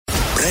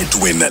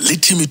Edwin le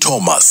Timmy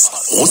Thomas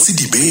go se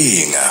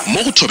dibenga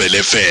mo go Thobela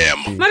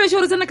FM.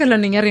 Mabesho re tsena ka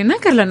laneng ya rena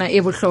ka lana e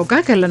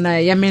bohloka ka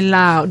lana ya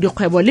melao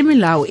dikgwebo le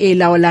melao e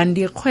laolang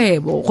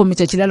dikgwebo go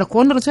metšatši la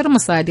lekgono re tshwere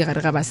mosadi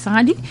gare ga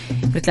basadi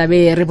re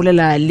tlabe re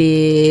bolela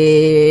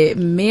le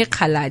Ms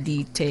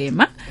Kgaladi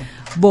Thema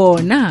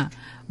bona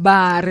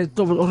ba re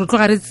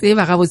tloga re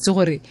tseba ga botse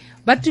gore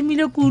ba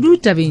tumile kudu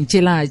tabeng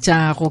tšela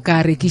tša go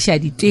ka rekiša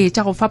ditee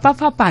tša go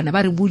fapafapana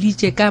ba re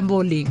boditše ka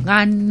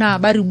bolengana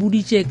ba re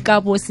boditše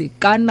ka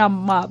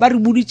bosekanama ba re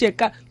boditše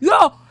ka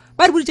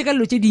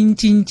dilo tše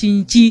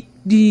dintšintšintši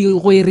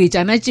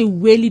digweretšana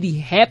tšeue le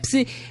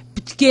di-herbs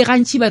ke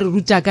gantši ba re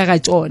ruta ka ga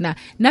tšona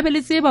na be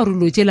le tseba gore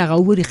lo tšela ga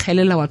o bo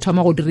dikgelela wa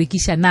thoma go di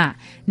rekiša na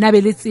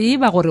be le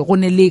tseba gore go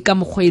ne le ka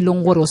mokgwa e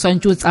leng gore o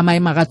swantše o tsamaye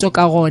magato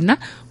ka gona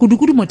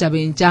kudu mo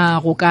tabeng tša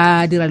go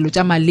ka dira dilo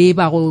tša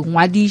maleba go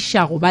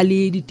ngwadiša go ba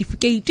le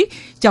certificate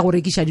tša go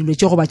rekiša dilo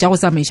tše goba tša go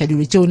tsamaiša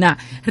dilo tšeo na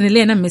re ne le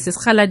yena Ms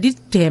Kgaladi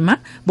Thema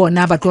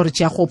bona ba tlo re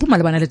tšea kgopo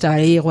malebana le taba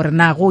ye gore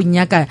na go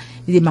nyaka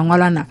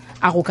mangwalwana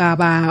a go ka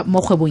ba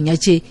mo kgwebong ya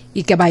tše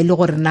e ke ba e le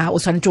gore na o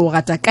tshwanetse go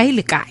gata kae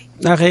le kae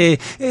age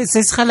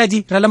Ms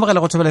Kgaladi ra lemogela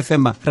go Thobela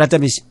FM ra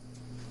tamiša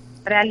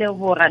ra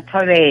leboga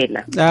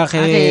Thobela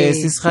age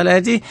Ms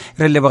Kgaladi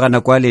re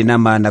lebogana kwa lena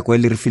mana kwa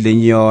le re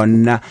fileng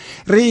yona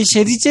re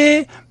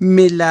šeditše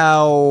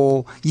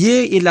melao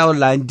ye e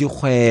laolang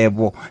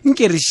dikgwebo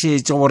nke re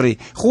šetše gore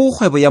go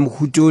kgwebo ya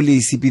mohuto le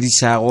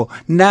sepedišago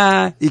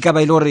na e ka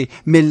ba e le gore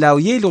melao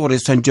ye e le gore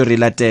swantse re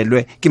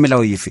latelwe ke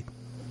melao efe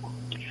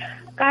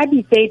ka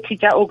di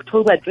 30 tša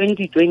October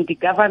 2020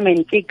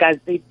 government e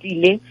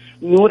gazetile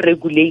new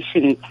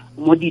regulations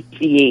mo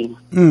diteyeng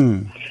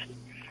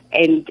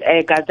and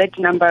gazette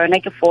number yona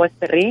ke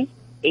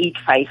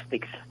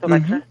 43856 so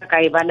batho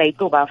ka e bala e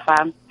tlo ba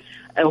fa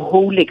a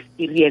whole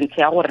experience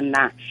ya gore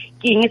na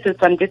ke eng se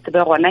tswantse se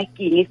be gona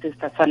ke eng se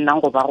sa tshwannang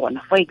go ba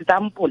gona for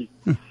example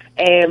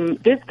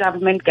this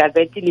government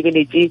gazette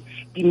lebeletse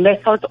the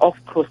methods of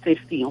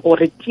processing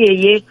gore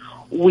teye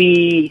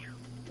we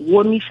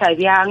womisha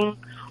bjang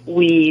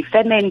we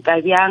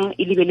fermenta bjang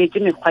e lebeletse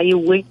mekgwa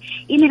yewe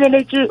e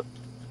lebeletse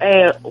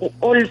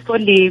also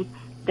le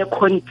the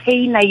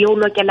container yo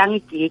lokelang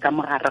tee ka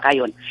mogare ga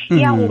yona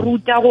ya go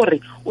ruta gore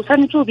o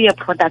tshwanetse o be a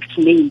product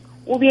name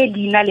o be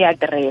leina le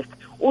address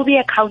o be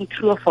a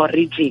country of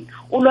origin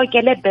o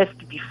lokele best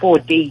before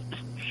date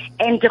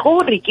and go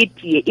re ke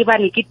tee e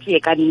bane ke tee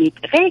ka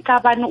nnete ge ka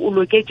bane o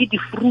loketse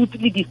di-fruit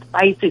le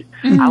di-spices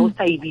a o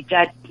sa e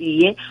bitša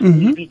tee o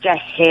e bitša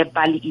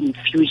herbal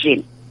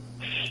infusion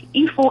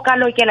if o ka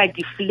lokela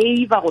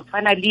di-flavor go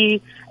tshwana le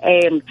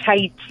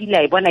chai tea la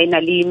e bona e na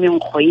le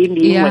menkgo e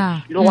mengwe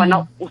le gona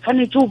o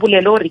tshwanetse o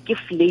bolele gore ke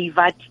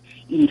flavored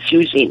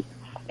infusion.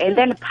 And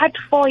then part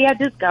 4 ya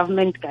this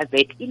government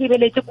gazette e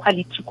lebeletse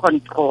quality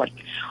control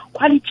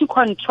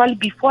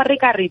before re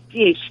ka re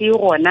tee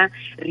gona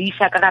re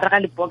isa ka gare ga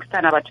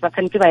leboxana batho ba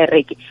tshwanetse ba e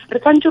reke re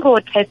tshwanetse go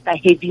testa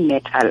heavy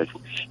metals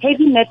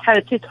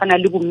e tshwana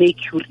le bo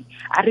mercury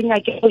a re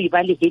nyake go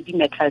iba le heavy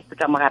metals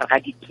ka mogare ga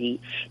ditee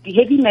di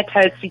heavy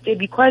metals tse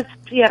because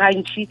tee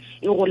gantši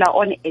e gola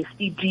on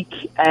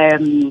acidic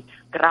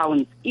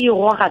ground e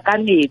goga ka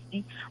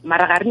metsi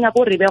mara ga re nyaka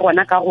gore be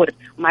gona ka gore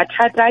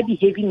mathata a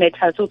di-heavy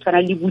metals o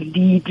tshwana le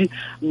boledi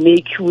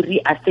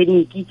mercury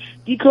arsenic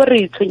di tlo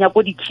re tshwenya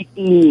ko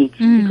di-kidney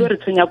di tlo re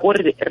tshwenya ko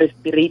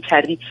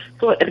respiratory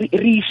so re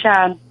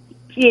iša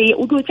tee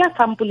o dio tša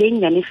sample e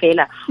nnyane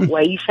fela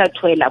wa iša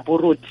to a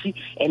laboratory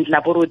and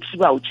laboratory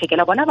ba o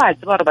checkela bona ba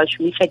tseba gore ba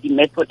šomiša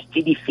di-method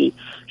tše di fe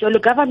jalo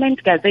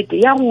government gazette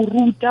ya go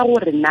ruta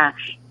gore na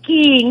ke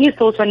eng se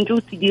o tshwanetse o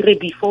se dire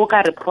before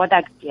ka re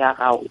product ya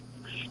gago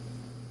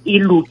e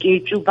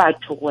loketse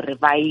batho gore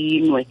ba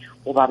inwe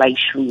goba ba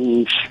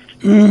išomiše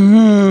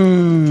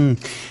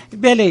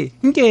bjale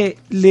nke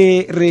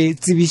le re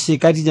tsebiše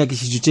ka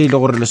dinyakišišo tše e le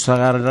gore le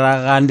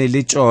swaragane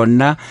le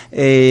tšona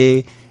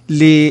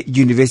le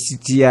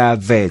university ya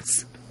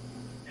Wits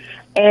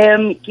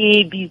ke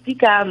busy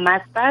ka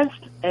masters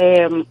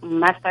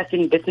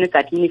in business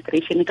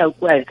administration ka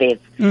kua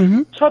Wits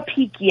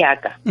topic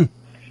yaka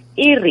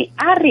e re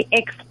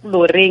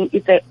exploring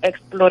is an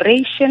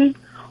exploration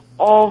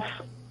of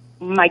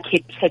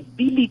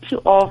marketability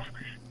of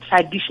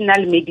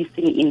traditional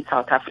medicine in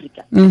South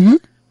Africa.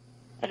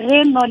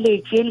 Re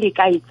knowledge le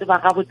ka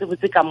itseba ga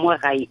botse ka mo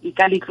gae e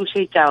ka le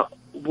tlošetša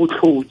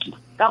botlhoki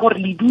ka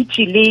gore le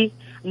dutše le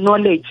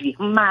knowledge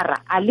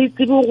mara a le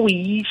tsebe go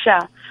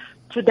iša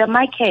to the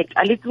market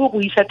a le tsebe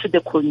go iša to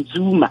the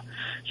consumer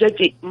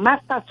jwale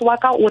masters wa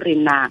ka o re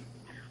na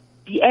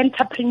the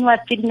entrepreneurs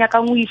tše di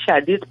nyakang go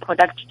iša this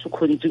product to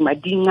consumer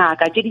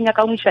dingaka tše di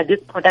nyakang go iša this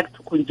product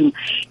to consumer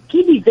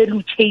ke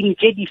di-value chain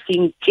tše di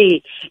feng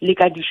tše le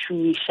ka di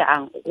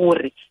šomišang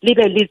gore le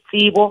be le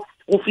tsebo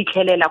go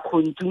fitlhelela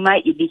consumer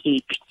e le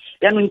happy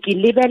jaanong ke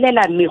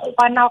lebelela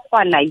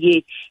mekgwana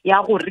ye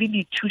ya gore re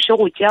di thuše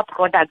go tšea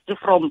product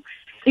from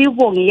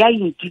tsebong ya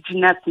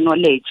indigenous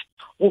knowledge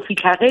go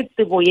fitlha ge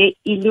tsebo ye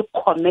e le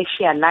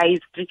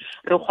commercialized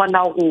re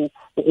kgona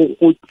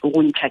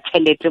go ntšha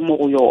tšhelete mo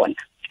go yona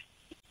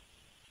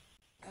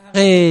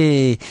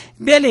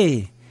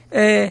bjale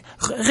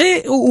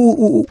ge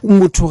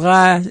motho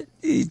ga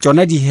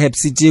tsona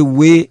di-herbs tse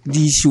we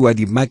di isiwa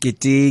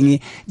di-marketing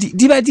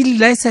di ba di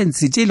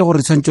license tse le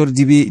gore tshwanetse gore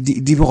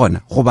di be gona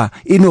goba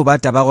e no ba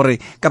taba gore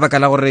ka baka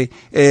la gore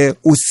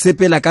o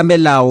sepela ka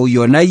melao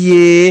yona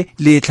ye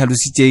le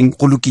tlhalositseng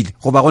go lokile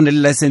goba go ne le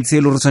license e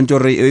le gore tshwanetse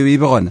gore e be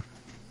gona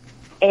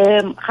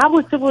ga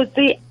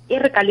botsebotse e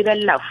re ka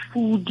lebelela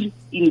food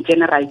in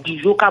general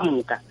dijo ka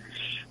moka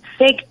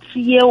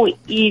factory eo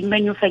e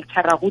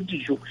manufacturer go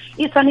dijo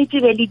e tshwanetse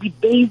be le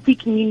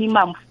di-basic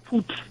minimum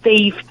food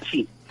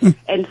safety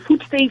and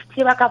food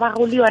safety ba ka ba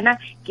go le yona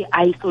ke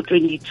ISO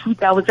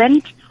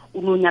 22000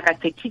 o no nyaka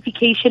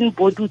certification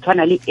board o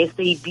tshwana le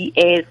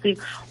SABS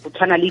o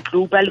tshwana le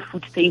Global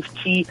Food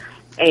Safety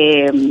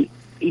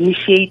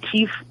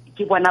Initiative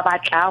ke bona ba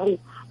tlago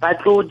ba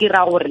tlo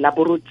dira gore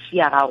laboratory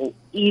ya gago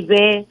e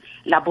be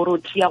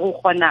laboratory ya go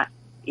gona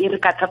e re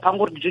ka tshepang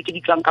gore dijo tse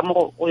di tswang ka mo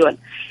go yona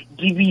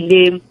di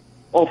bile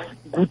of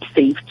good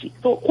safety.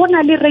 So on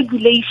a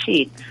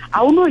regulation,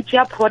 I don't know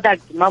your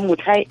product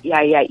mamutla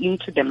ya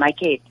into the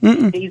market.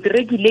 There is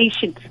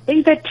regulation. There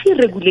is a tea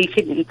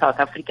regulation in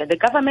South Africa. The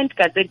government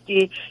gazette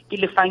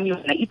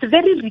it's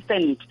very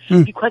recent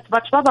because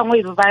but baba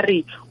ngwe ba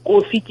re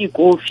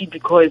coffee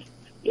because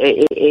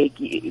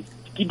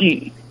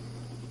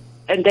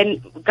and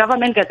then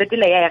government gazette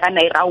la ya ga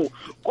na irao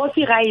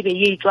coffee ga e be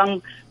ye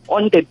tswang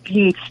on the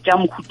beans tsa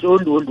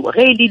mkhutolo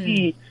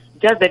really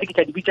just that ke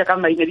tla di bitsa ka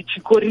maina di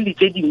chikori le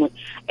tse dingwe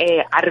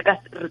a re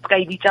ka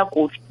e bitsa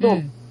coffee so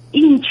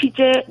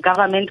intšhitše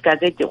government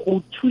gazette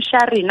go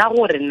thuša rena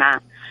gore na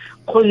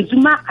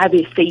consumer a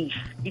be safe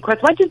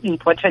because what is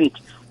important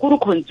gore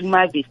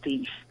consumer be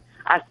safe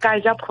a ska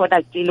ja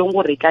product e leng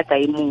gore ka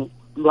taemong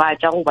lwa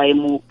ja go ba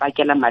emo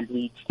bakela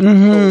malwetse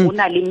so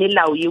ona le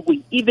melao ye go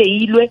e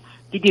beilwe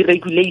di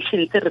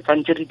regulations re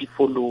tshwanetse re di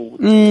follow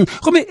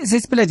gome se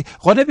sepeladi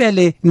gone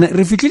bjale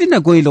re fitlhile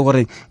nako e le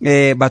gore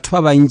batho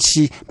ba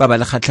bantšhi ba ba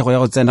le kgatlhego ya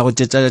go tsena go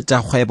tšetša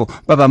tša kgwebo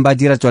ba bangwe ba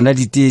dira tsona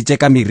ditee tše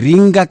ka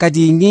meringa ka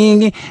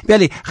dingeng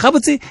bjale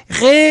gabotse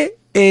ge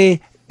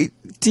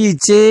tee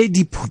tše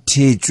di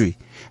phuthetšwe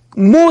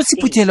mo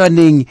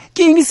sephuthelwaneng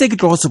ke eng se ke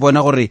tlo go se bona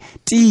gore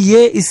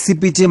teye e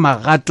sepetse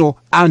magato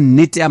a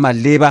nnete a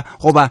maleba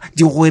goba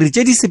digwere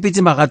tše di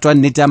sepetse magato a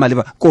nnete a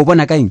maleba ko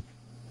bona ka eng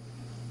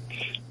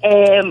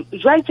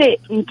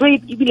jwaitse ntwe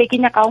ibile ke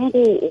nyaka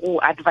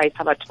go advise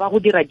batho ba go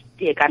dira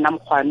ditee kana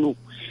mokgwano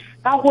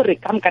ka gore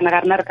ka mokana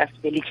ga rena re ka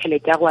se le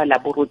tšhelete ya go ya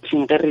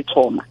laboratoring ge re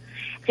thoma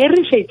ge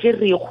re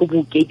šetse re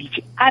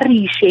kgobokeditše a re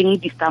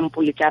išeng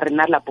disampole tša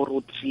rena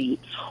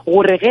laboratoring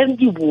gore ge re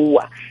di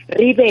boa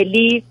re be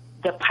le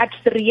the part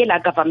 3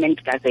 la government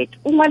gazette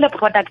o ngwale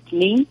product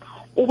name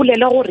o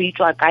bolele gore e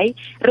tswa kae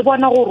re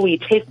bona gore o e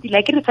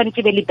testile ke re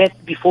tshwanetse be le best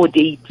before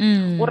date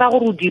o ra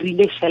gore o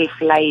dirile shelf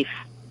life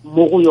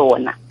mo go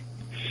yona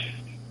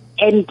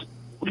and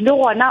le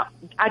gona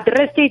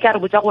address e ka re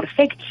botsa gore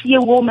factory e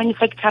wo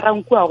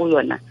manufacturang kwa go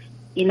yona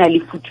ina le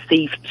food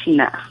safety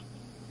na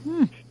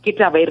ke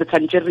taba e re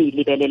tshwanetse re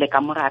lebelele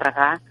ka mogare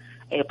ga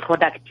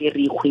product e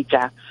re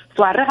khwetsa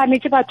so a re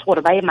ganetse batho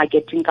gore ba e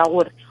marketing ka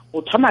gore o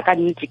thoma ka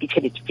nnete ke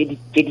tšhelete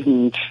tse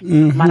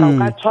dintši mara o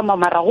ka thoma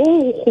mara go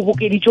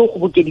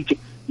kgobokeditše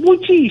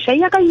botšiša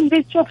ya ka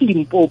University of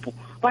Limpopo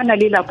ba na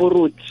le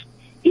laboratory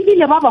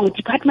ebile ba bangwe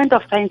Department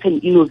of Science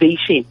and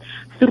Innovation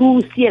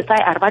through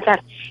CSIR ba tla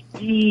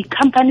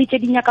di-company tše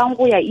di nyakang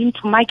go ya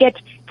into market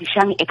di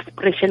shang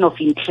expression of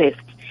interest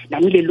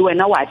namile le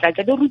wena wa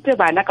tlatša le rute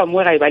bana ka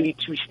mo ga e ba le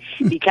thuše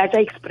di tlatša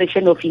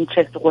expression of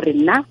interest gore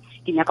nna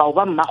ke nyaka go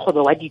ba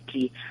mmakgobe wa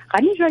ditee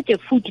gane jwa ke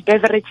food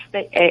beverage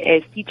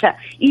sector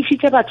e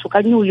išitše batho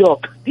ka New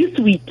York this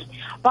week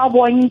ba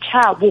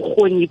bontšha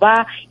bokgoni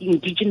ba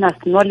indigenous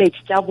knowledge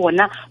tša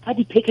bona ba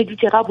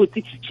di-package ga botse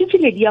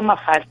šitšile di ya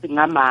mafaseng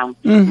a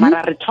mangwe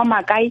mara re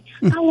thoma kae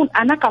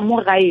ana ka mo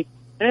gae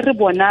re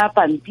bona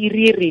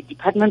pampiri re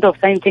Department of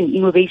Science and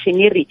Innovation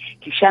e re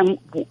dišang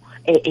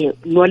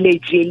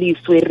knowledge e le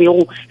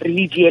swerego re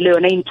le diele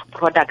yona into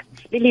product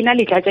le lena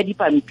le tlatša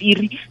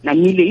dipampiri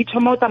namile e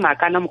thoma o tsamaya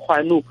kana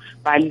mokgwano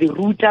ba le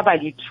ruta ba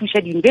le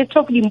thuša di-University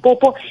of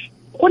Limpopo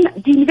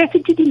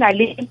di-university di na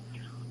le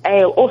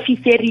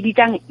office e re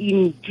bitsang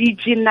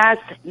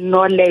indigenous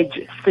knowledge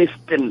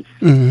systems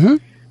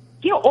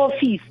ke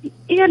office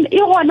e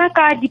gona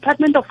ka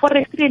Department of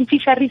Forestry and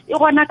Fisheries e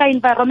gona ka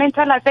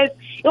Environmental Affairs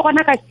e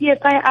gona ka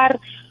CSIR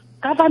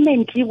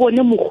government e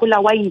bone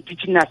mogola wa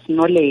indigenous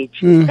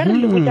knowledge ka re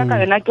le botsa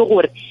ka yona ke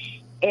gore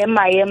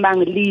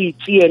emang le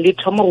tšee le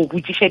thoma go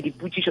botšiša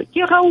dipotšišo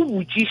ke ga o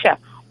botšiša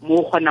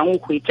mo kgonang go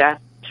hwetša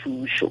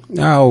thušo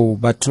ao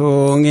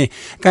bathong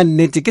ka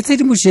nnete ke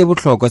tshedimošo e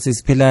bohlokwa se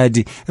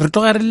sepheladi re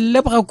tloga re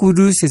leboga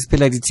kudu se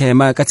sepheladi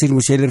Thema ka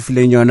tshedimošo e le re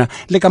fileng yona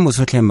le ka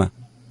mosotlhema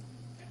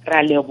re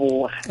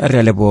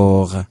a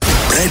leboga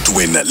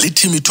Breadwinner le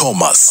Timmy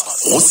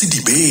Thomas go se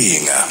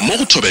dibeng mo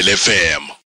go Thobela FM